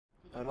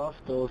I love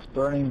those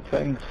burning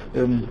tanks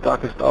in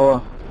Darkest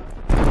Hour.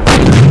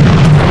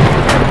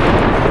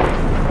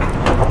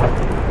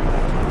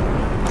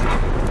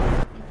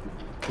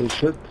 They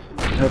should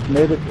have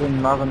made it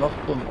in Mare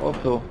Nostrum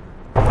also.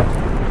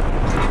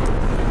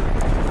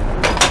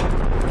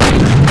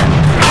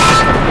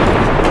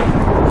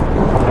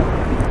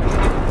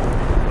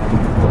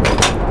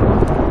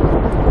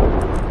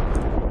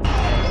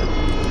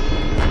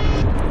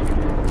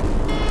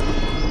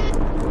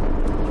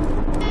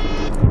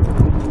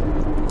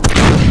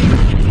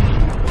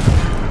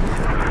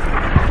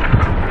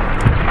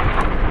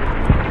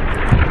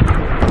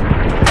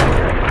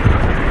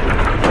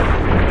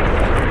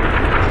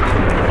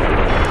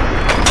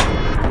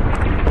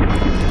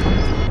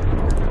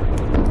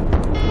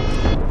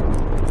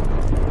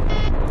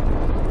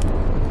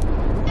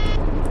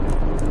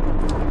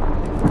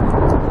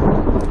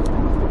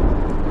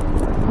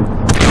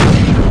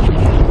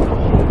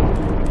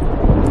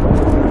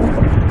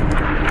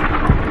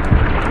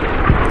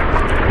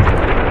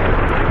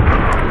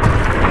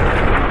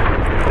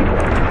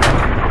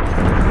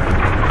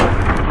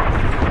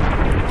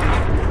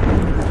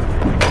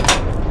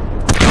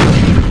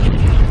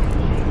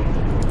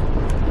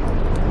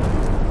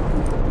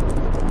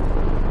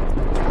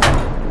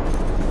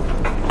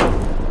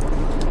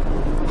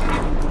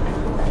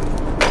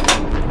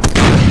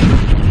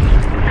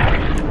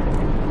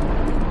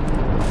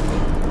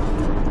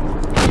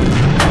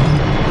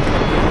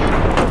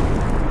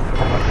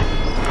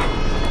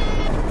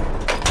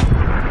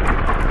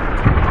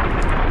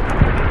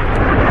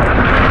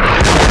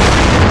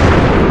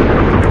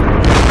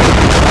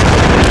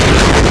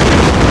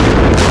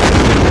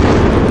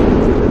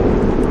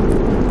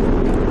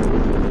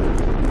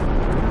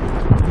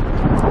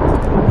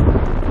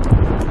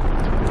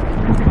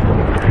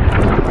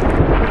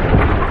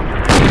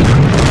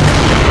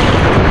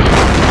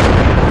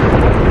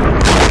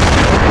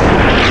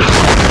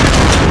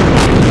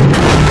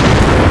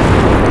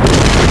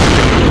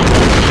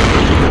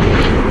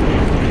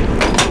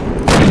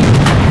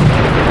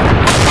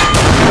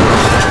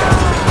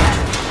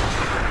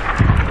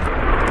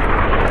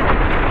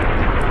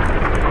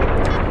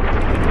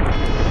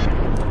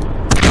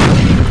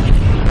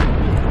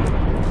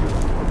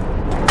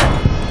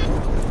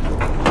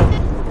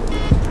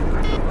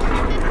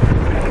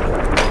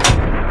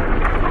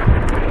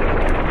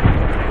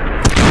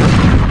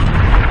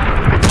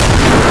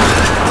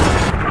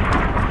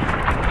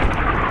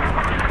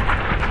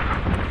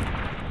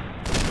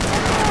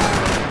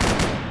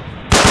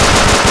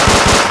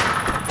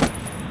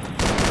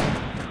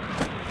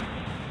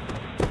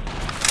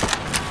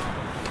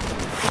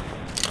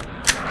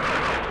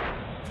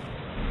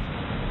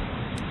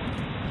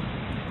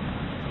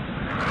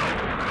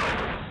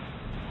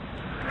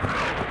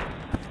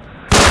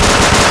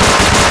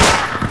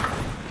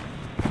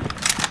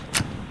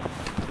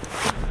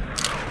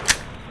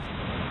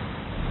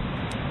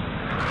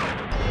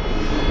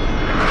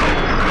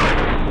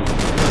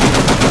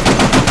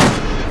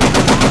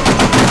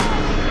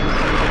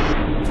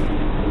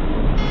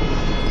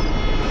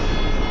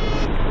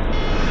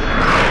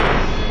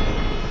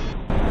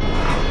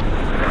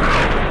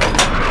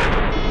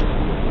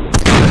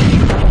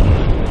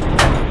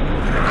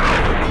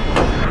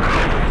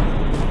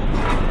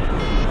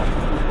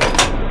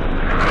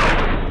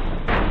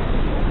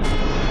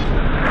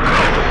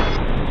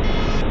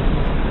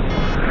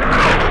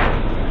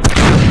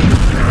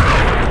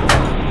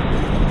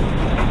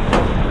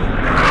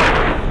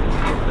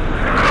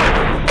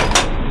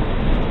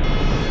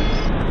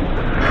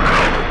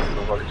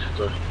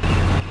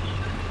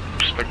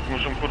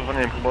 Kurwa, nie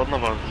wiem, chyba od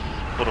nowa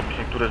porobić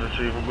niektóre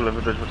rzeczy i w ogóle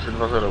wydać wersję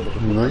 2.0.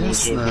 No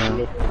jasne.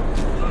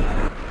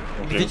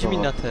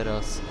 Wiedźmina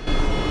teraz.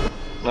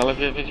 No ale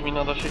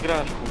Wiedźmina da się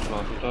grać,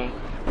 kurwa, tutaj.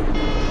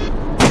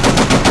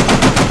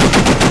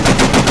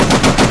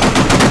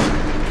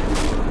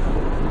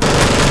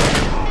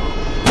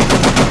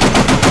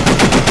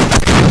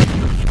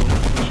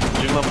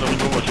 Dziwna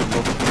prawidłowość,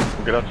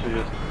 bo graczy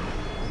jest...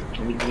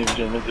 Nigdy nie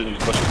widziałem więcej niż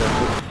 2 tysiące.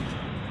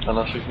 A na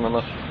naszej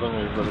stronie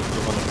jest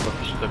zarejestrowane chyba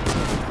 3 takie.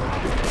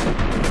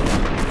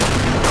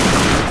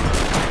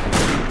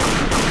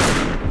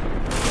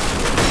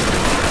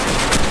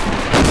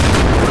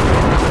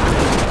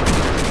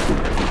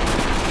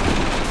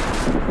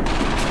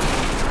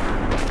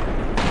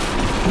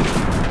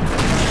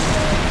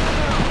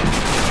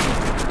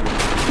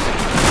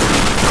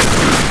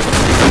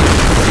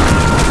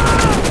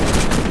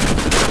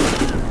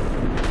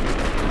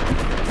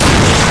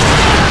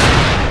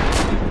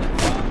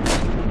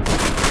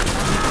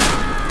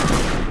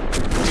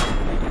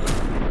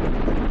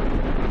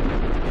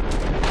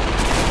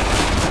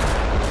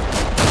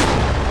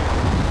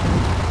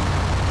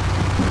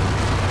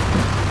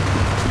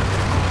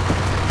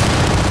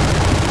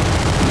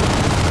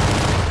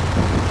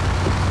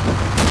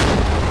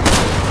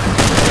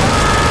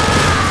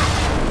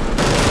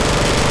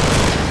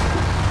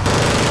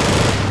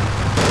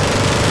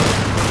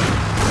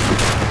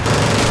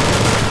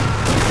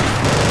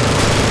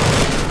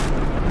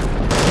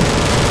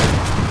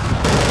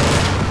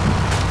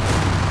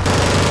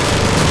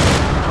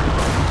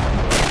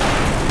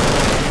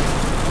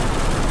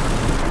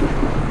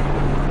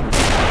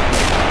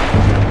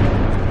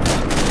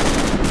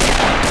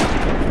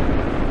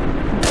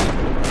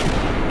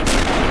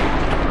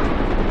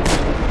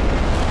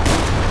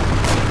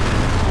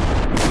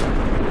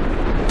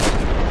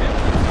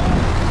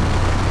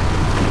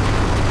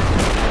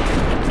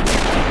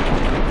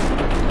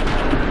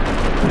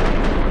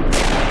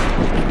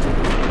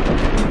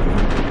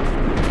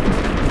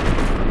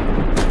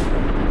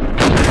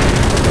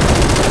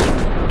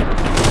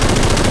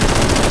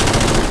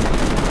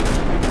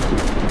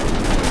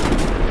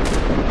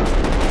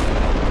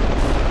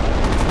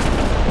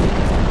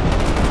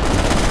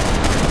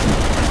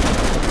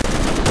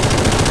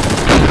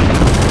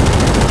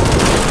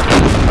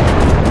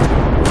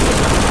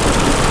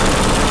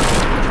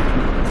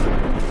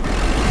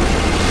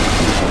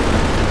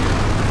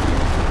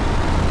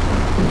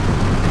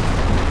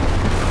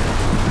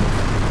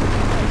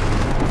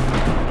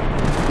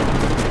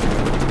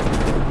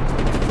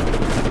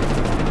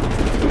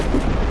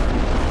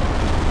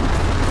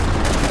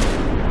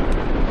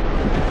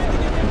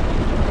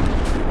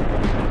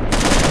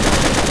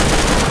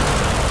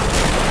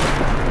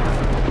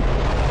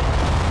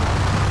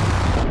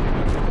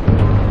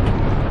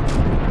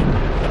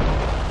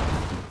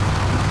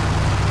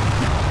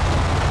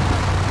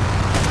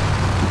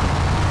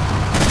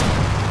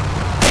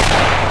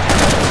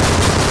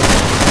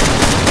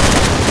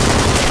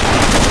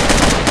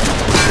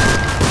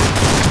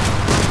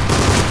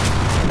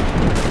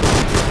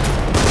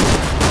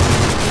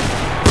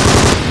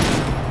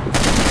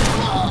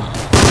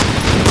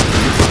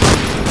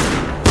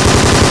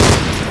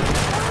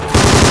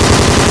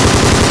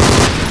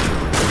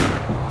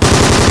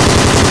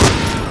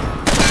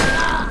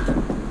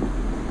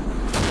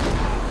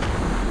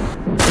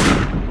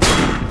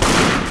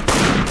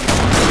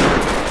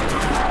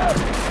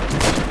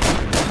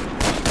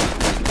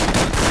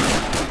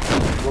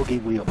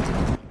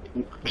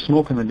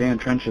 smoke in the damn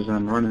trenches and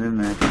I'm running in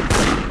there.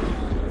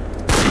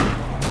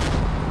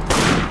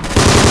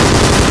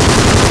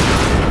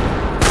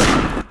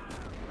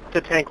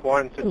 To tank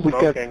 1, it's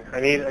smoking. I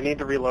need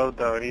to reload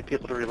though. I need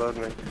people to reload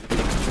me.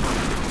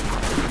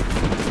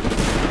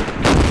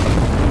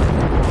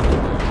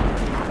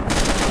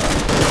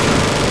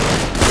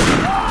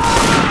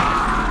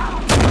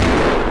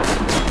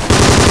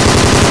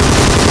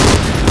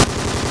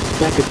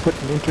 Tank is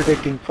putting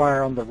interdicting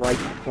fire on the right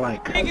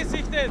flank.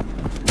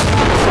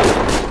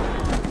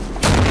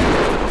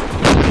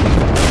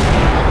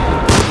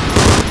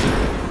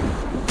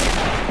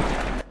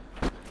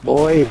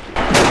 Boy.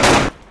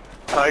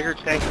 Tiger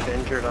tank is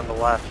injured on the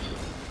left.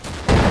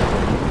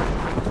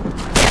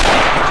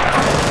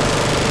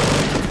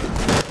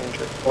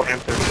 Injured. Oh,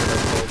 Panther should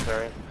have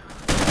military.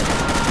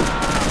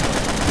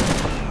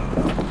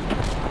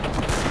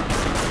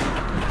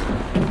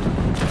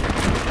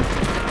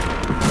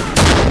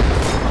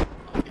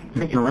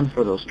 Making a run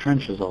for those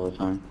trenches all the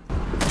time.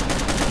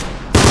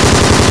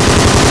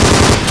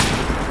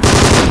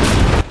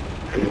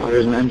 Oh,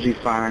 there's an MG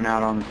firing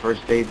out on the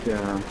first aid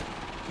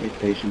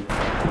station.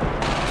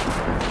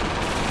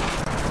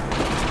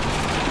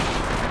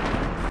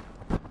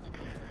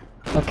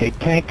 Okay,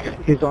 tank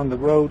is on the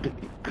road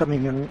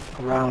coming in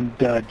around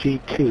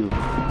G2.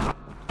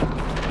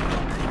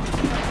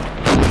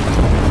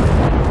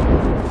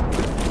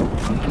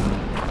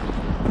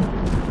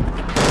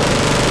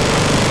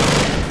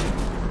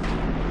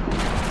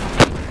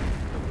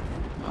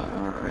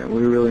 Alright,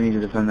 we really need to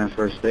defend that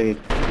first aid.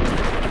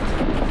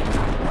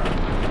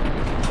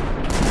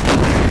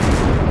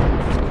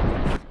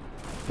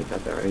 Get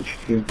that there,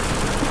 HQ.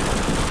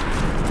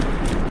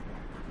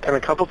 Can a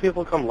couple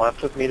people come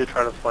left with me to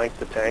try to flank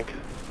the tank?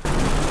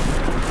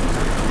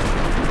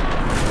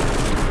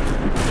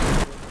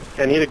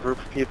 I need a group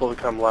of people to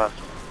come left.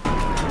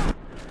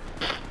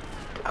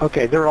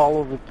 Okay, they're all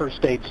over the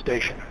first aid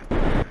station.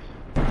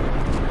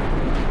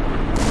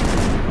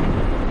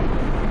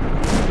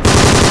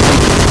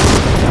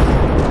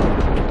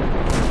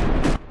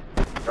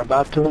 We're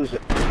about to lose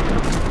it.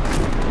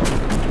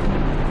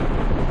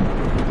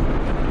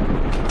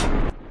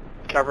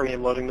 Cover me,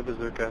 I'm loading the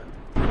bazooka.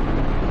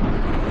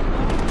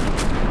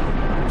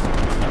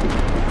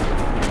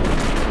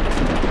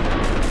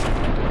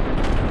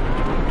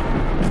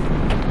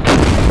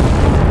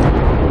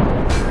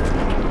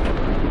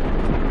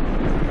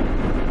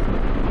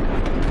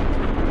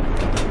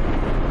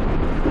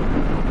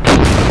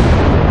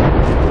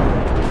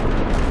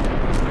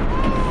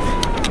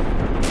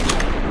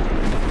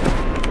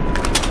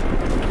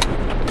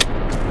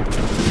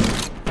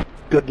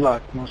 Good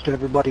luck. Most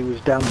everybody was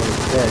down there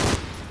dead.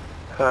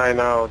 I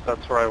know,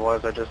 that's where I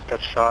was. I just got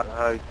shot.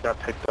 I got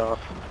picked off.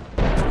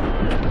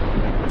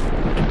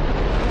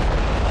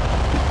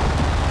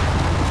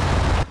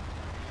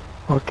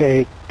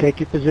 Okay, take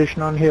your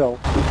position on hill.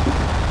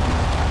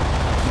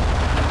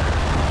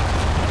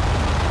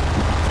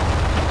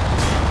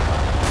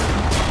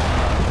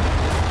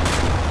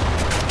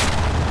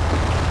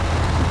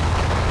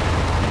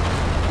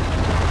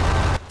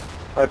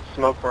 I have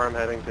smoke where I'm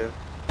heading to.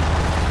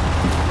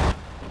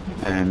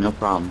 And no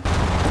problem.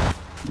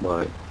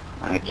 But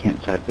I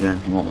can't type it in,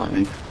 he won't let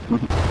me.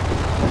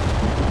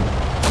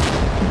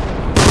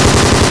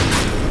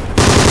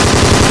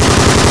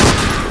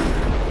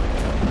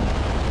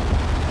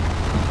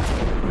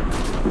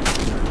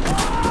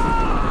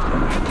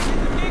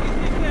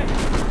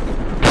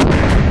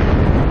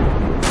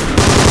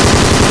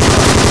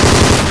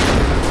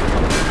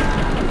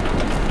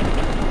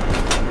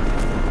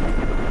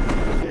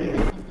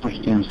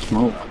 Much damn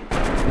smoke.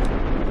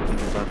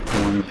 About to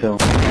go on the hill.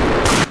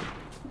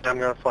 I'm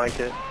gonna flank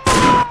it.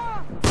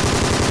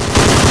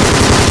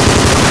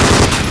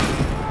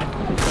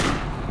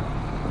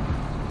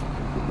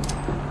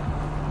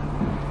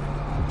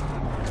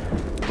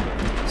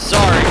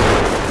 Sorry.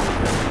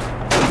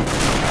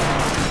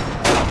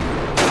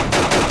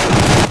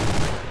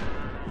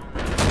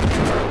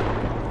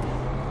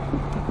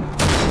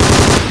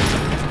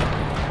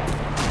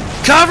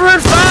 Cover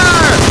and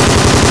fire!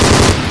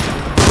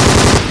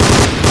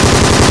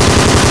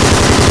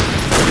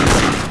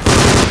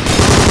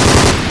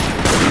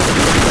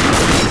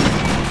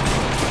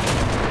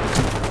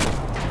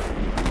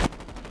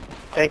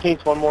 Tank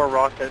needs one more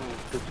rocket and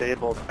it's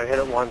disabled. I hit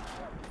it once.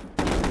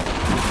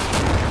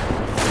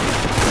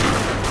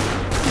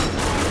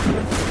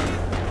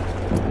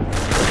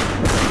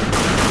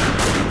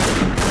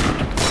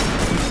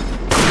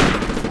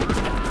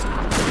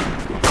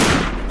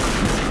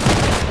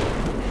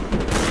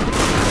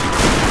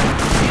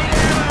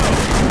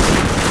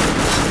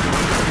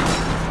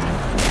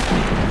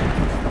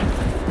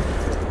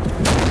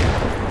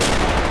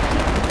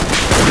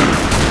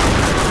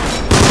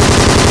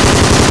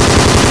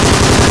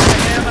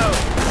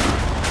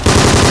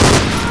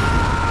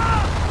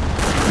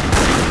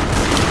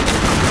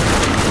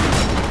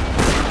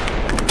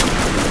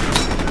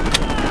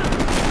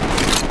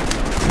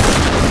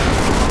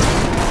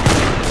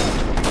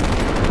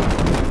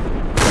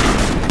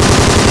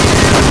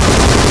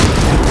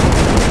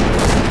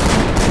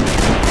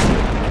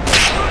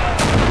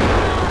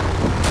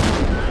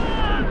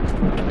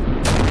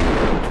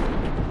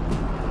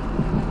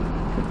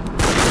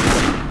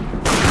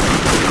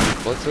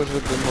 co,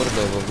 żeby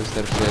mordował,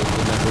 wystarczy jakby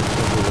nagle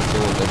przebyło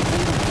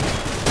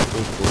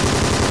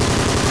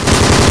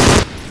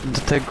do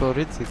tego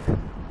rycyk.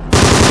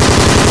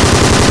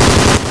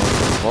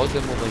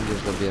 Wodę mu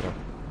będziesz zabierał.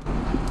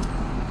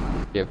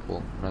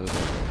 Ciepło, na dole.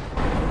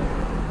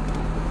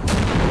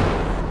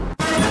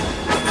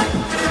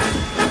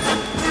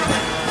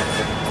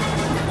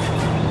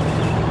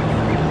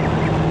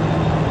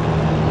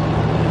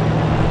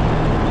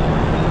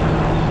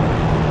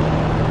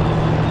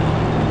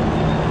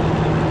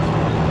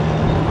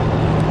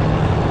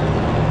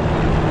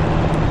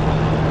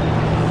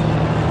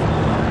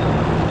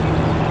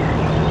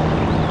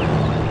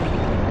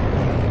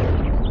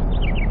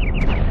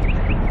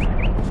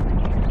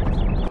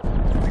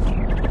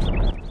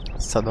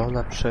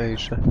 Sadona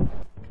przejrze.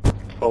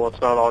 Well,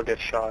 let's not all get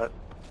shot.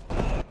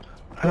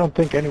 I don't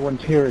think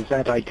anyone's here is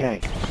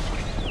anti-tank.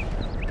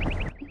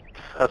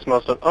 That's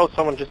most of... Oh,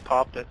 someone just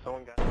popped it.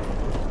 Someone got...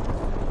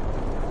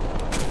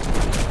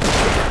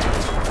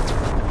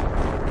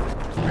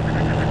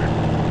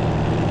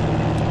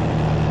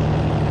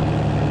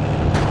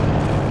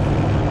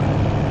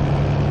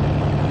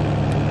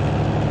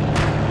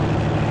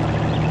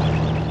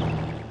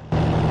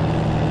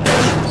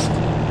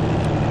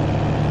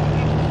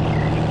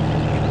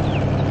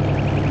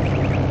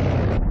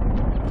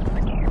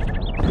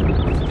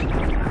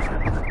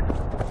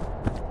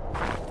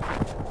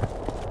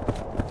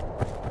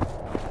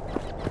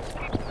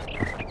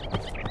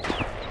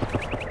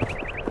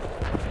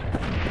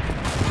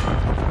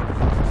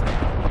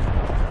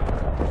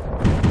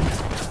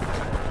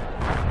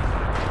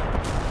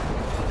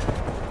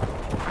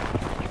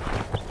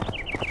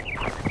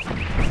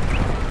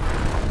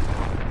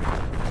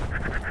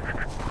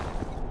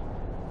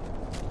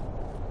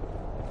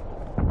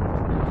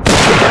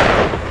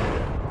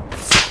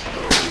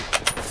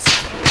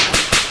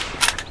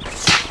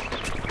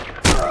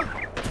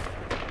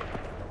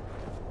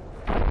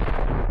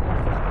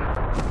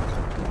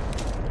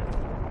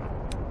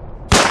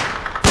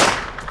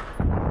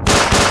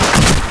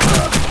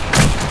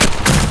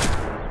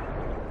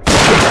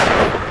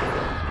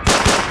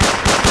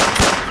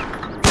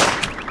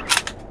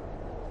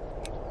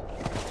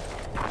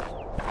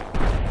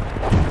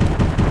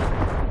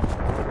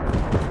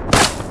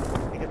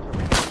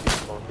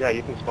 Yeah,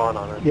 you can spawn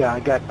on it. Yeah, I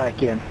got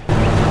back in.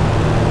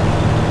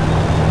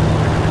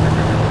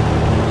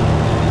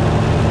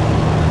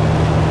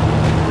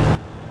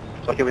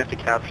 So, okay, we have to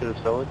capture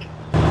this village.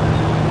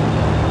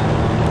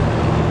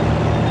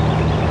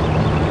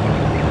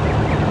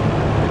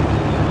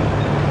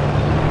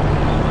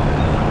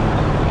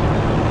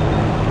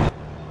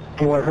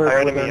 Anyone heard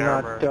Our whether enemy or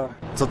armor.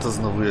 not, Co to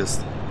znowu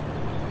jest?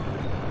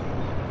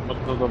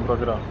 Bardzo dobra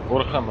gra.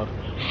 Warhammer.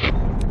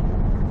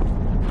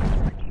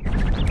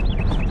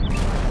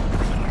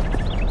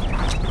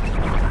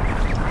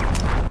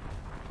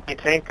 The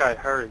tank got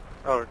hurt.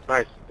 Oh,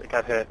 nice. It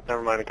got hit.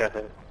 Never mind, it got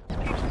hit.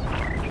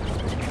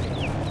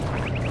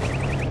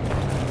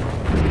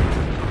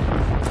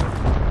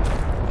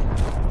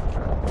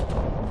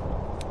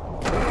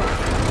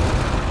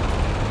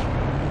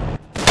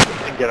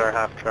 Didn't get our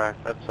half track.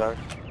 That sucks.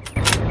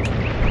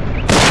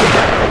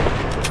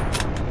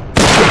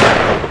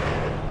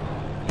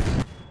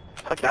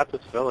 Fuck out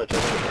this village. I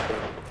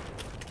think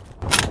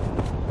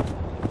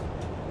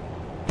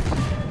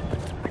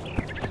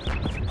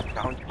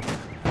Down.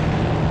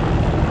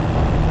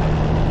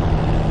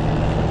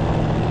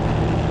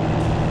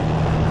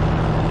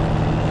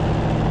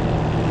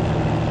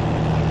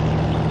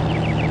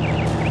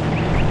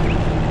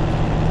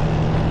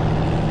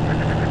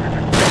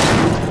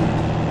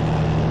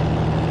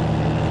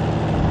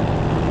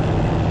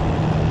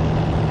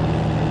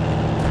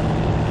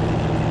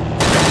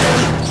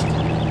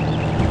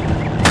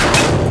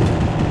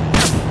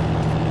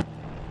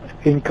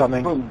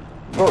 incoming. Boom.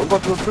 Go to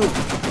the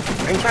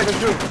roof. Inside the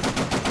roof.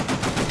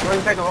 Go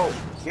inside the hole.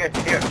 Yes,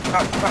 here.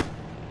 Stop, stop.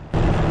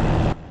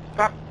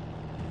 Stop.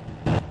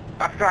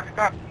 Stop, stop,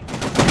 stop.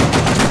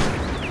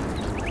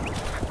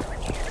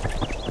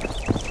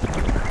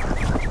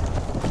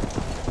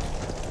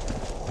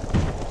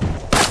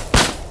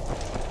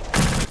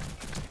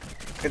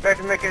 We try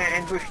to make an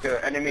ambush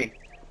to enemy.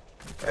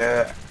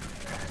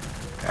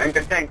 And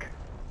the tank.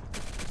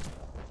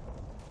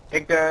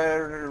 Take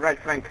the right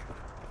flank.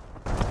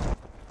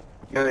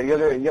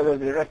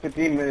 The rest of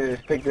the team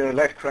take the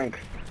left flank.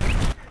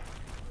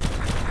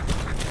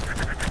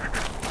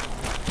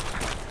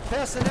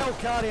 Personnel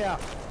carrier.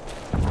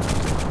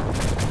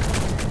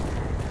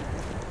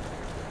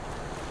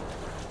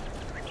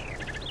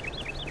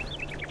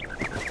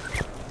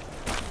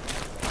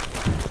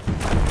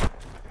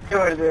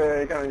 Where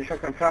the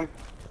shotgun from?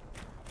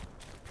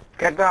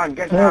 Get down,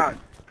 get down.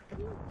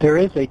 There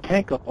is a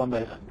tank up on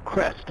the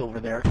crest over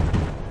there.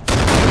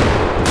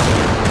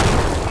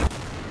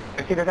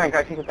 I see the tank,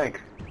 I see the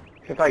tank.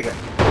 It's a tiger.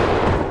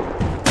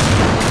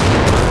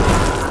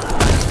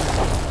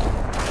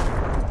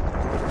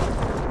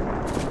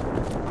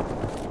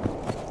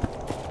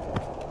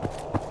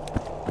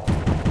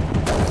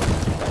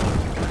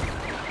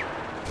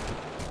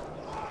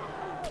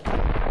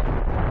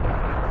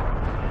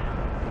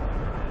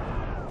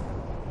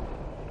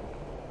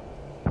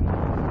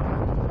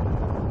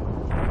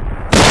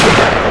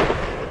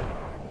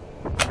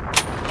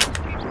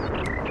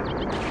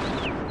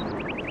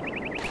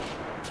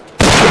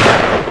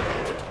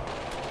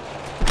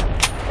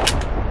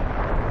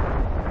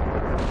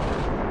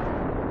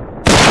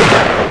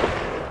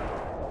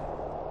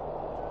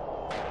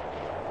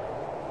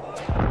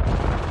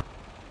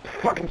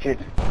 fucking shit.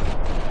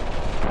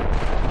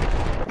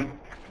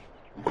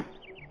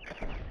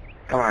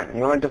 Come on,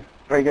 you want to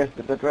play this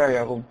that way?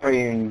 I will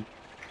play in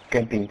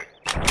camping.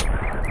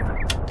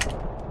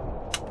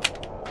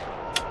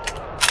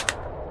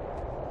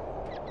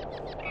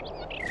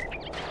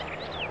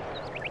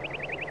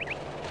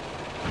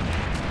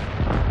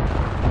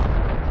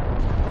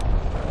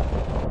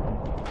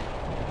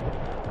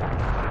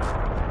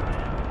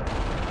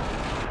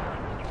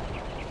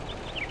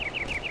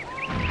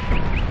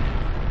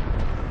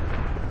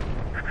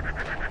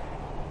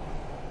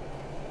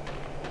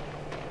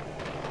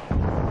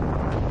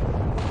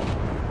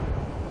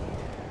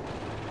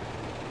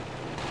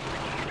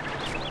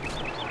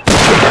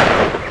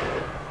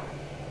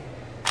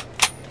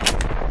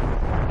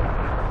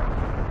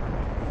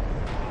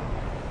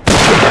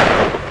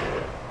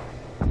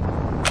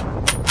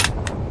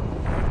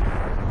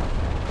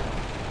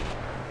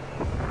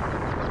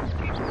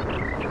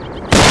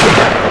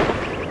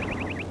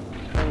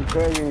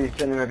 Crazy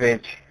son of a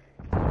bitch.